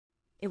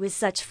It was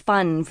such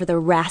fun for the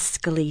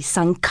rascally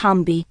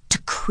Sankhambi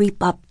to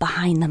creep up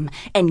behind them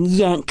and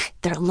yank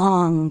their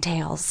long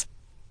tails.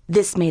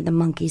 This made the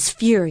monkeys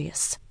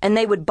furious, and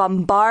they would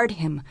bombard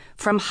him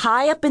from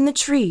high up in the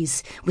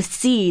trees with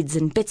seeds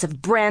and bits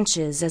of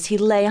branches as he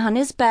lay on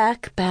his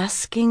back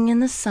basking in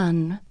the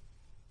sun.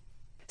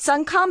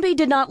 Sankhambi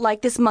did not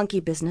like this monkey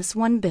business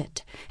one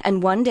bit,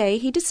 and one day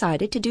he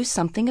decided to do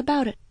something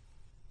about it.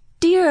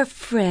 "Dear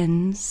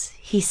friends,"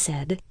 he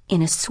said,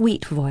 in a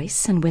sweet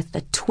voice and with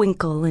a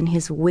twinkle in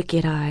his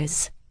wicked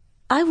eyes,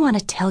 "I want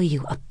to tell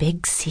you a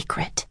big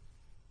secret."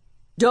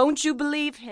 "Don't you believe him?"